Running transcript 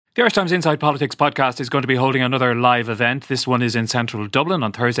The Irish Times Inside Politics podcast is going to be holding another live event. This one is in central Dublin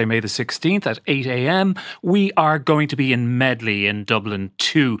on Thursday, May the 16th at 8 a.m. We are going to be in Medley in Dublin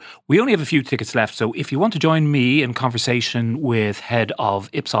too. We only have a few tickets left, so if you want to join me in conversation with head of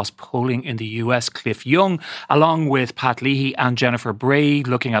Ipsos polling in the US, Cliff Young, along with Pat Leahy and Jennifer Bray,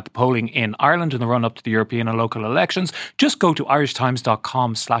 looking at the polling in Ireland in the run-up to the European and local elections, just go to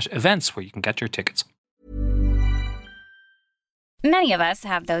irishtimes.com/events where you can get your tickets. Many of us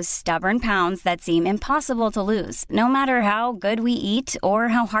have those stubborn pounds that seem impossible to lose, no matter how good we eat or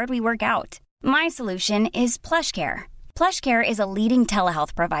how hard we work out. My solution is PlushCare. PlushCare is a leading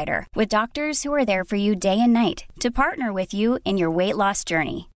telehealth provider with doctors who are there for you day and night to partner with you in your weight loss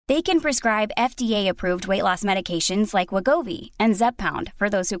journey. They can prescribe FDA-approved weight loss medications like Wegovy and Zepbound for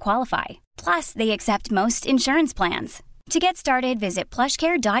those who qualify. Plus, they accept most insurance plans. To get started, visit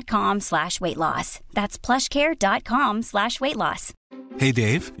plushcare.com/weightloss. That's plushcare.com/weightloss. Hey,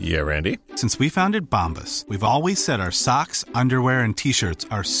 Dave. Yeah, Randy. Since we founded Bombas, we've always said our socks, underwear, and T-shirts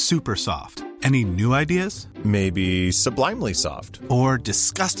are super soft. Any new ideas? Maybe sublimely soft. Or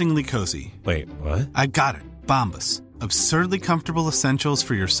disgustingly cozy. Wait, what? I got it. Bombas. Absurdly comfortable essentials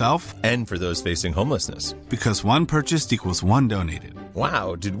for yourself and for those facing homelessness. Because one purchased equals one donated.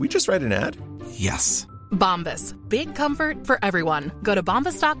 Wow, did we just write an ad? Yes. Bombas. Big comfort for everyone. Go to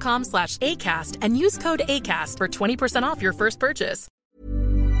bombas.com/ACAST and use code ACAST for 20% off your first purchase.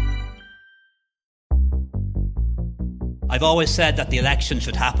 I've always said that the election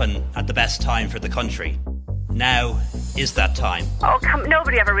should happen at the best time for the country. Now is that time. Oh,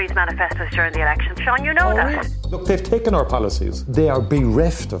 nobody ever reads manifestos during the election. Sean, you know that. Look, they've taken our policies. They are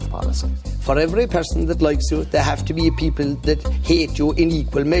bereft of policies. For every person that likes you, there have to be people that hate you in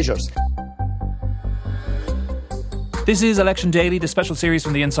equal measures. This is Election Daily, the special series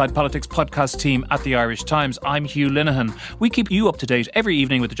from the Inside Politics podcast team at the Irish Times. I'm Hugh Linehan. We keep you up to date every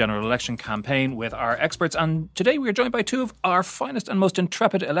evening with the general election campaign with our experts, and today we are joined by two of our finest and most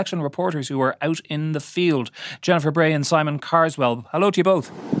intrepid election reporters who are out in the field, Jennifer Bray and Simon Carswell. Hello to you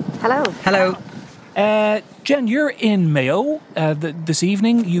both. Hello. Hello. Jen, you're in Mayo this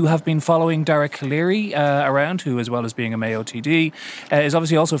evening. You have been following Dara Calleary around, who, as well as being a Mayo TD, is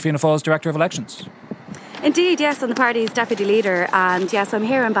obviously also Fianna Fáil's Director of Elections. Indeed, yes, and the party's deputy leader. And yes, I'm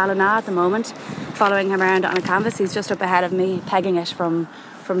here in Ballina at the moment, following him around on a canvas. He's just up ahead of me, pegging it from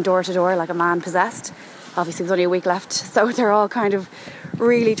door to door like a man possessed. Obviously, there's only a week left, so they're all kind of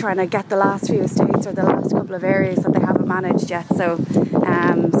really trying to get the last few estates or the last couple of areas that they haven't managed yet. So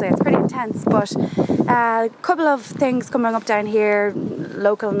it's pretty intense. But a couple of things coming up down here,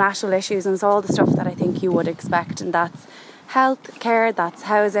 local, national issues, and it's all the stuff that I think you would expect, and that's health care, that's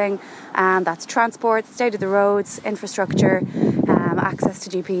housing, that's transport, state of the roads, infrastructure, access to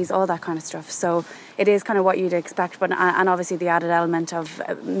GPs, all that kind of stuff. So it is kind of what you'd expect, but and obviously the added element of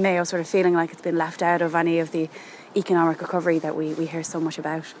Mayo sort of feeling like it's been left out of any of the economic recovery that we hear so much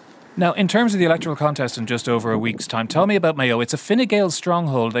about. Now, in terms of the electoral contest in just over a week's time, tell me about Mayo. It's a Fine Gael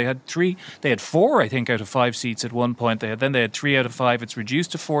stronghold. They had 4, I think, out of 5 seats at one point. They had 3 out of 5. It's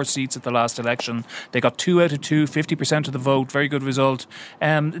reduced to 4 seats at the last election. They got 2 out of 2, 50% of the vote. Very good result.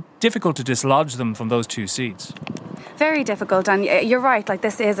 Difficult to dislodge them from those 2 seats. Very difficult, and you're right. Like,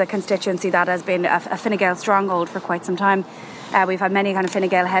 this is a constituency that has been a Fine Gael stronghold for quite some time. We've had many kind of Fine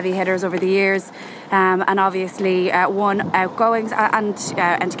Gael heavy hitters over the years, and obviously one outgoings and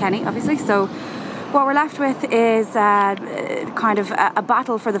Kenny, obviously. So what we're left with is kind of a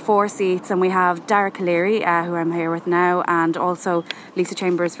battle for the 4 seats, and we have Dara Calleary, who I'm here with now, and also Lisa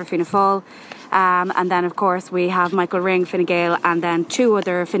Chambers for Fianna Fáil. And then, of course, we have Michael Ring, Fine Gael, and then 2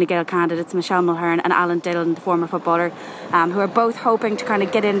 other Fine Gael candidates, Michelle Mulhern and Alan Dillon, the former footballer, who are both hoping to kind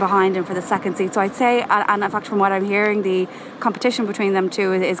of get in behind him for the 2nd seat. So I'd say, and in fact, from what I'm hearing, the competition between them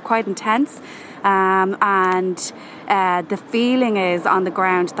two is quite intense. And the feeling is on the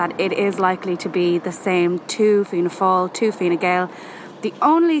ground that it is likely to be the same 2 Fianna Fáil, 2 Fine Gael. The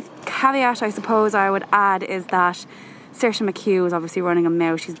only caveat I suppose I would add is that Saoirse McHugh is obviously running a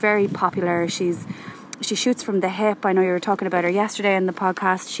Mayo. She's very popular. She shoots from the hip. I know you were talking about her yesterday in the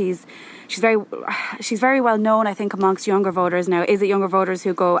podcast. She's very well known, I think, amongst younger voters now. Is it younger voters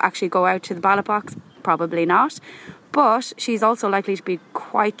who go out to the ballot box? Probably not. But she's also likely to be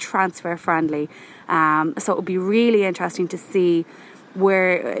quite transfer friendly. So it would be really interesting to see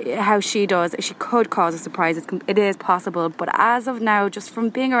how she does. She could cause a surprise. It is possible. But as of now, just from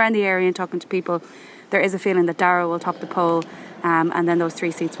being around the area and talking to people, there is a feeling that Dara will top the poll, and then those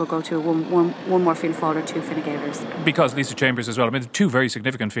 3 seats will go to one more Fianna Fáil or 2 Fine Gaelers. Because Lisa Chambers as well. I mean, 2 very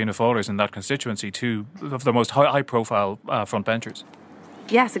significant Fianna Fáilers in that constituency, 2 of the most high-profile frontbenchers.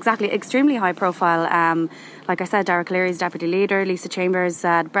 Yes, exactly. Extremely high profile. Like I said, Dara Calleary's deputy leader, Lisa Chambers,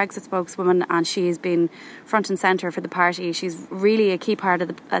 Brexit spokeswoman, and she's been front and centre for the party. She's really a key part of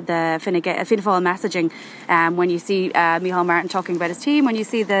the Fine Gael messaging. When you see Micheál Martin talking about his team, when you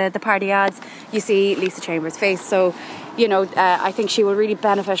see the party ads, you see Lisa Chambers' face. So, I think she will really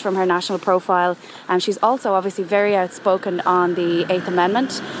benefit from her national profile. She's also obviously very outspoken on the 8th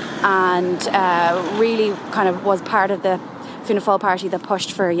Amendment, and really kind of was part of the Fianna Fáil party that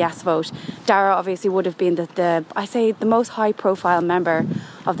pushed for a yes vote. Dara obviously would have been the most high profile member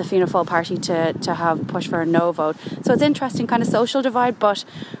of the Fianna Fáil party to have pushed for a no vote. So it's interesting kind of social divide, but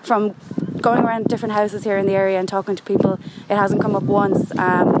from going around different houses here in the area and talking to people, it hasn't come up once,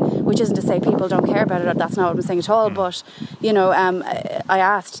 which isn't to say people don't care about it. That's not what I'm saying at all. But, I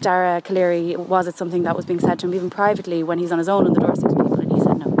asked Dara Calleary, was it something that was being said to him even privately when he's on his own on the doorstep to people, and he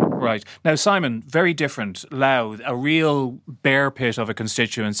said no. Right. Now, Simon, very different. Louth, a real bear pit of a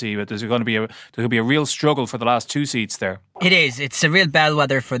constituency, but there'll be a real struggle for the last 2 seats there. It is. It's a real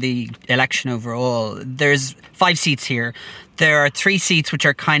bellwether for the election overall. There's 5 seats here. There are 3 seats which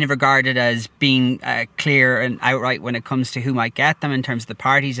are kind of regarded as being clear and outright when it comes to who might get them in terms of the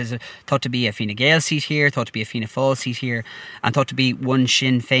parties. There's thought to be a Fine Gael seat here, thought to be a Fianna Fáil seat here, and thought to be one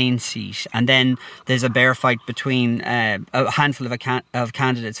Sinn Féin seat. And then there's a bear fight between a handful of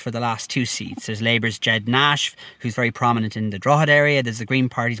candidates for the last 2 seats. There's Labour's Jed Nash, who's very prominent in the Drogheda area. There's the Green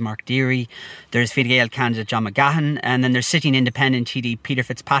Party's Mark Gerry. There's Fine Gael candidate John McGahan. And then there's sitting independent TD Peter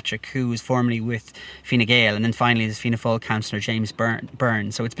Fitzpatrick, who was formerly with Fine Gael. And then finally there's Fianna Fáil councillor James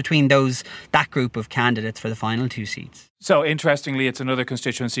Byrne. So it's between that group of candidates for the final 2 seats. So, interestingly, it's another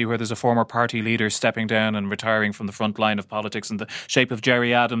constituency where there's a former party leader stepping down and retiring from the front line of politics in the shape of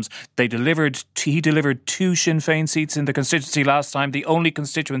Gerry Adams. He delivered 2 Sinn Féin seats in the constituency last time, the only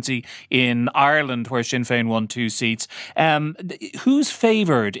constituency in Ireland where Sinn Féin won 2 seats. Who's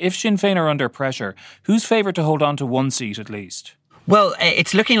favoured, if Sinn Féin are under pressure, who's favoured to hold on to 1 seat at least? Well,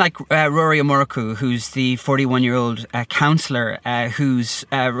 it's looking like Rory O'Murrochú, who's the 41-year-old councillor who's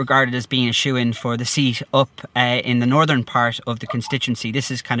regarded as being a shoo-in for the seat up in the northern part of the constituency.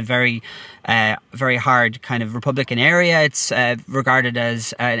 This is kind of very hard kind of Republican area. It's regarded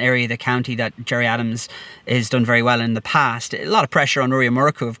as an area of the county that Gerry Adams has done very well in the past. A lot of pressure on Rory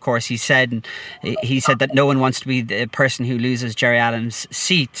O'Murrochú, of course. He said that no one wants to be the person who loses Gerry Adams'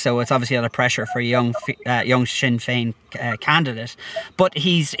 seat, so it's obviously a lot of pressure for a young Sinn Féin candidate. But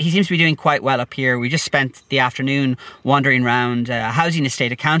he seems to be doing quite well up here. We just spent the afternoon wandering around a housing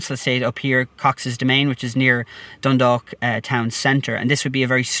estate, a council estate up here, Cox's Domain, which is near Dundalk town centre, and this would be a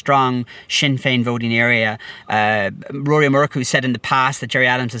very strong Sinn Féin voting area. Rory O'Murrochú said in the past that Gerry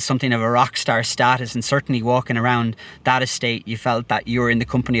Adams is something of a rock star status, and certainly walking around that estate you felt that you were in the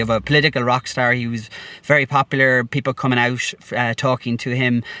company of a political rock star. He was very popular, people coming out talking to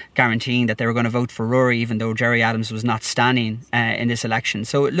him, guaranteeing that they were going to vote for Rory even though Gerry Adams was not standing in this election.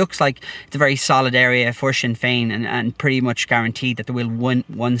 So it looks like it's a very solid area for Sinn Féin and pretty much guaranteed that they will win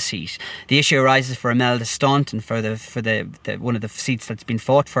 1 seat. The issue arises for Imelda Stunt and for the one of the seats that's been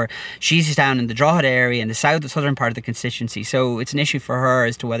fought for. She's down in the Drogheda area in the southern part of the constituency, so it's an issue for her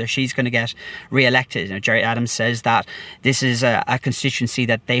as to whether she's going to get re-elected. Gerry Adams says that this is a constituency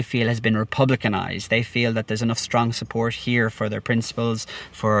that they feel has been Republicanised. They feel that there's enough strong support here for their principles,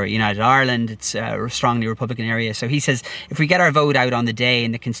 for United Ireland. It's a strongly Republican area. So he says if we get our vote out on the day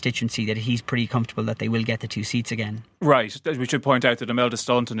in the constituency, that he's pretty comfortable that they will get the 2 seats again. Right. We should point out that Imelda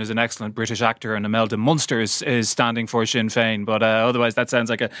Staunton is an excellent British actor, and Imelda Munster is standing for Sinn Féin, but otherwise that sounds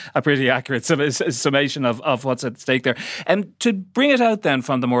like a pretty accurate summation of what's at stake there. To bring it out then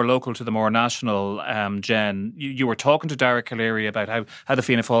from the more local to the more national, Jen, you were talking to Dara Calleary about how the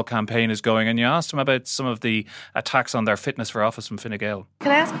Fianna Fáil campaign is going, and you asked him about some of the attacks on their fitness for office from Fine Gael.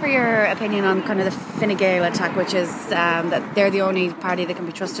 Can I ask for your opinion on kind of the Fine Gael attack, which is that they're the only party that can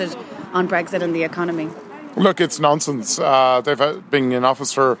be trusted on Brexit and the economy? Look, it's nonsense. They've been in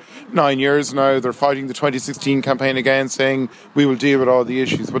office for 9 years now. They're fighting the 2016 campaign again, saying we will deal with all the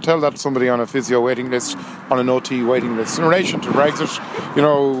issues. But tell that to somebody on a physio waiting list, on an OT waiting list. In relation to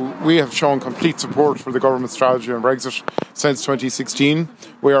Brexit, we have shown complete support for the government strategy on Brexit since 2016.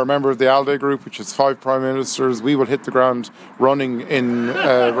 We are a member of the ALDE group, which is 5 prime ministers. We will hit the ground running in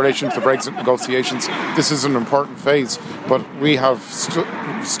relation to the Brexit negotiations. This is an important phase. but we have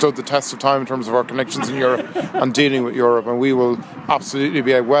stood the test of time in terms of our connections in Europe and dealing with Europe, and we will absolutely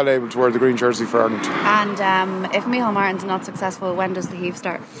be well able to wear the green jersey for Ireland. And if Micheál Martin's not successful, when does the heave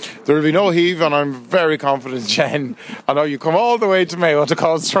start? There will be no heave, and I'm very confident, Jen. I know you come all the way to Mayo to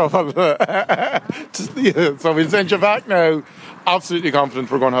cause trouble. So we'll send you back now. Absolutely confident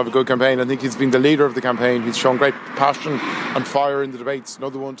we're going to have a good campaign. I think he's been the leader of the campaign. He's shown great passion and fire in the debates.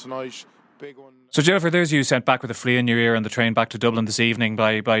 Another one tonight, big one. So, Jennifer, there's you sent back with a flea in your ear on the train back to Dublin this evening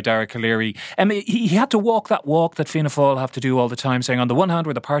by Dara Calleary. He had to walk that walk that Fianna Fáil have to do all the time, saying on the one hand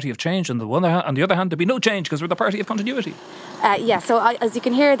we're the party of change, and on the other hand there'd be no change because we're the party of continuity. As you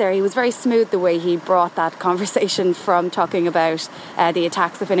can hear there, he was very smooth the way he brought that conversation from talking about the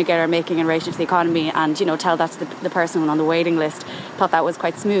attacks the Fine Gael are making in relation to the economy and, tell that to the person on the waiting list. Thought that was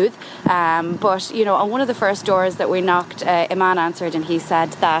quite smooth. But, on one of the first doors that we knocked, a man answered and he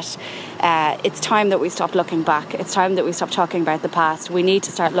said that it's time that we stop looking back. It's time that we stop talking about the past. We need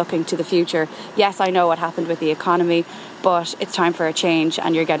to start looking to the future. Yes, I know what happened with the economy, but it's time for a change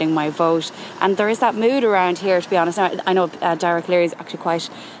and you're getting my vote. And there is that mood around here, to be honest. I know Dara Calleary is actually quite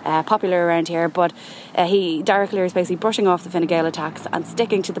popular around here, but Dara Calleary is basically brushing off the Fine Gael attacks and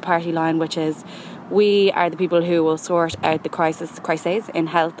sticking to the party line, which is we are the people who will sort out the crises in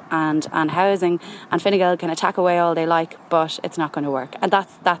health and housing, and Fine Gael can attack away all they like, but it's not going to work. And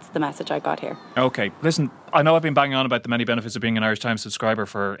that's the message I got here. OK, listen, I know I've been banging on about the many benefits of being an Irish Times subscriber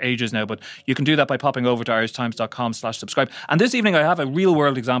for ages now, but you can do that by popping over to irishtimes.com/subscribe. And this evening I have a real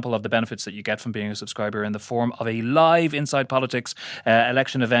world example of the benefits that you get from being a subscriber in the form of a live Inside Politics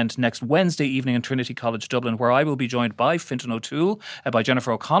election event next Wednesday evening in Trinity College Dublin, where I will be joined by Fintan O'Toole, by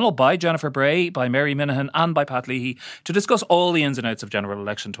Jennifer O'Connell, by Jennifer Bray, by Mary Minahan and by Pat Leahy to discuss all the ins and outs of General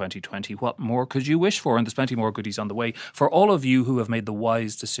Election 2020. What more could you wish for? And there's plenty more goodies on the way for all of you who have made the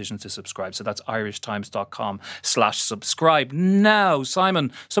wise decision to subscribe. So that's irishtimes.com/subscribe. Now,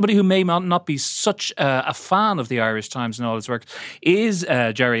 Simon, somebody who may not be such a fan of the Irish Times and all its work is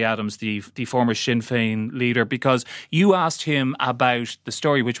Gerry Adams, the former Sinn Féin leader, because you asked him about the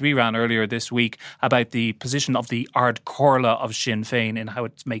story which we ran earlier this week about the position of the Ard Corla of Sinn Féin and how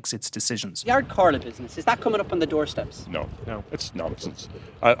it makes its decisions. The Ard Corla business, is that coming up on the doorsteps? No, it's nonsense.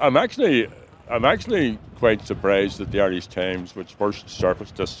 I'm actually quite surprised that the Irish Times, which first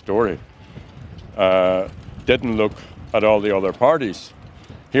surfaced this story, didn't look at all the other parties.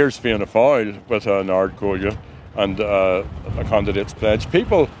 Here's Fianna Fáil with an Ard Corla and a candidate's pledge.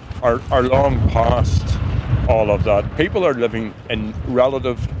 People are long past all of that. People are living in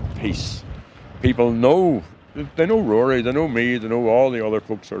relative peace. People know, they know Rory, they know me, they know all the other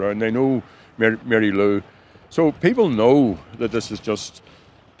folks around, they know Mary Lou. So people know that this is just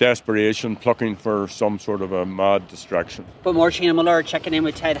desperation, plucking for some sort of a mad distraction. But Martina Muller checking in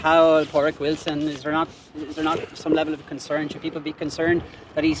with Ted Howell, Pádraig Wilson, is there not some level of concern? Should people be concerned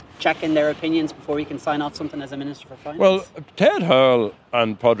that he's checking their opinions before he can sign off something as a Minister for Finance? Well, Ted Howell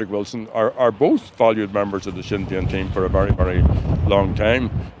and Pádraig Wilson are both valued members of the Sinn Féin team for a very, very long time.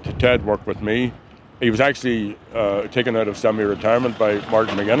 Ted worked with me. He was actually taken out of semi-retirement by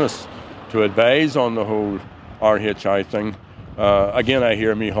Martin McGuinness to advise on the whole RHI thing. Again, I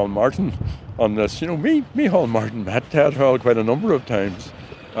hear Micheál Martin on this. Micheál Martin met Ted Howell quite a number of times.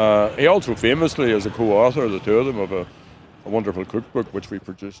 He also famously is a co-author, the two of them, of a wonderful cookbook which we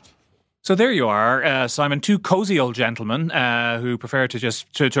produced. So there you are, Simon, two cosy old gentlemen who prefer to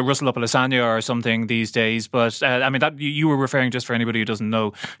just to rustle up a lasagna or something these days. But that you were referring, just for anybody who doesn't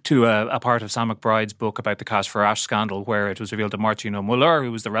know, to a part of Sam McBride's book about the Cash for Ash scandal, where it was revealed that Martina Muller,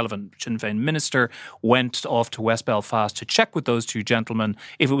 who was the relevant Sinn Féin minister, went off to West Belfast to check with those two gentlemen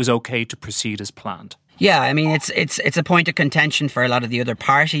if it was okay to proceed as planned. Yeah, I mean, it's a point of contention for a lot of the other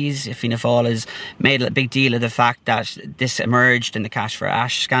parties. Fianna Fáil has made a big deal of the fact that this emerged in the Cash for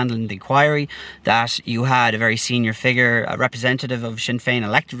Ash scandal in the inquiry, that you had a very senior figure, a representative of Sinn Féin,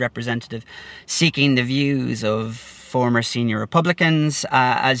 elected representative, seeking the views of former senior Republicans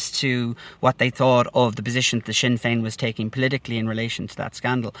as to what they thought of the position that the Sinn Féin was taking politically in relation to that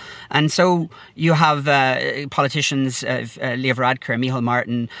scandal. And so you have politicians, Leo Varadkar and Micheál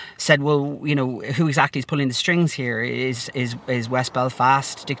Martin, said, well, who exactly is pulling the strings here? Is West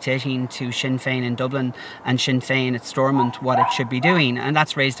Belfast dictating to Sinn Féin in Dublin and Sinn Féin at Stormont what it should be doing? And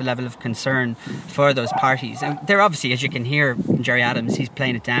that's raised a level of concern for those parties. And they're obviously, as you can hear from Gerry Adams, he's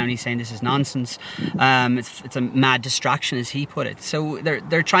playing it down. He's saying this is nonsense. It's a mad distraction, as he put it. So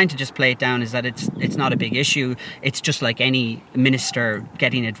they're trying to just play it down as that it's not a big issue. It's just like any minister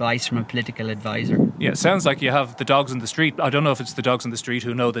getting advice from a political advisor. Yeah, it sounds like you have the dogs in the street. I don't know if it's the dogs in the street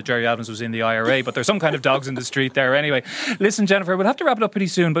who know that Gerry Adams was in the IRA, but there's some kind of dogs in the street there anyway. Listen, Jennifer, we'll have to wrap it up pretty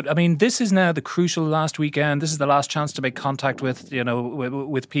soon, but I mean, this is now the crucial last weekend. This is the last chance to make contact with,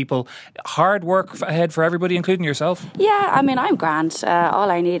 with people. Hard work ahead for everybody, including yourself. Yeah, I mean, I'm grand. All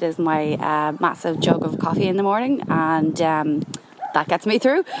I need is my massive jug of coffee in the morning, and that gets me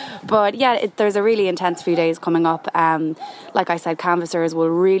through. But yeah, there's a really intense few days coming up. Like I said, canvassers will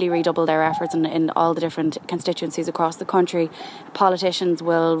really redouble their efforts in all the different constituencies across the country. Politicians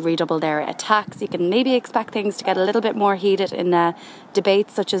will redouble their attacks. You can maybe expect things to get a little bit more heated in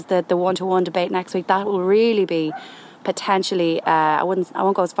debates such as the one-to-one debate next week. That will really be potentially, I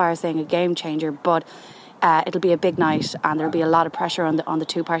won't go as far as saying a game changer, but it'll be a big night, and there'll be a lot of pressure on the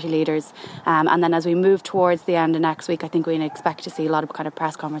two party leaders. And then as we move towards the end of next week, I think we can expect to see a lot of kind of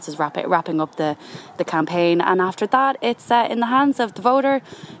press conferences wrapping up the campaign. And after that, it's in the hands of the voter,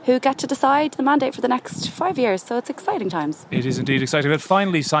 who get to decide the mandate for the next 5 years. So it's exciting times. It is indeed exciting. But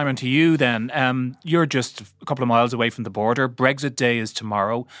finally, Simon, to you then. You're just a couple of miles away from the border. Brexit Day is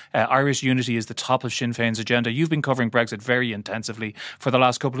tomorrow. Irish unity is the top of Sinn Féin's agenda. You've been covering Brexit very intensively for the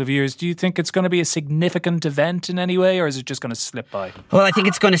last couple of years. Do you think it's going to be a significant event in any way, or is it just going to slip by? Well, I think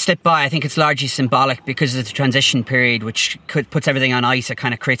it's going to slip by. I think it's largely symbolic because of the transition period, which puts everything on ice. It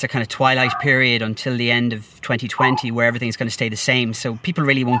kind of creates a kind of twilight period until the end of 2020 where everything's going to stay the same. So people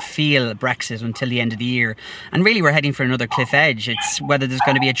really won't feel Brexit until the end of the year. And really we're heading for another cliff edge. It's whether there's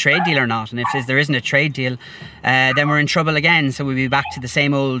going to be a trade deal or not. And if there isn't a trade deal, then we're in trouble again. So we'll be back to the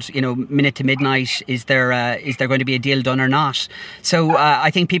same old, minute to midnight. Is there going to be a deal done or not? So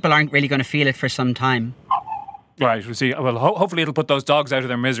I think people aren't really going to feel it for some time. Right, we'll see. Well, hopefully it'll put those dogs out of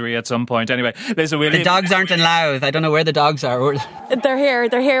their misery at some point. Anyway, listen, the dogs aren't in Louth. I don't know where the dogs are. They're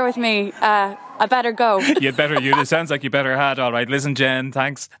here with me. I better go. It sounds like you better had. All right, listen, Jen,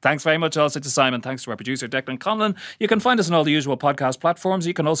 thanks very much also to Simon. Thanks to our producer, Declan Conlon. You can find us on all the usual podcast platforms.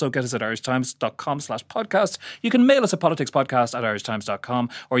 You can also get us at irishtimes.com/podcast. You can mail us at politicspodcast@irishtimes.com,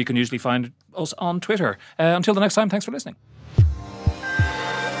 or you can usually find us on Twitter. Until the next time, thanks for listening.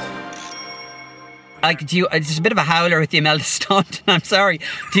 It's a bit of a howler with the Imelda stunt. I'm sorry.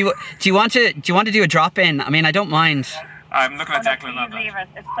 Do you want to do a drop in? I mean, I don't mind. I'm looking at Declan on that.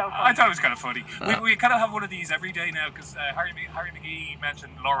 It's so funny. I thought it was kind of funny. We kind of have one of these every day now because Harry McGee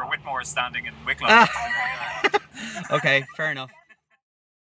mentioned Laura Whitmore standing in Wicklow. Okay, fair enough.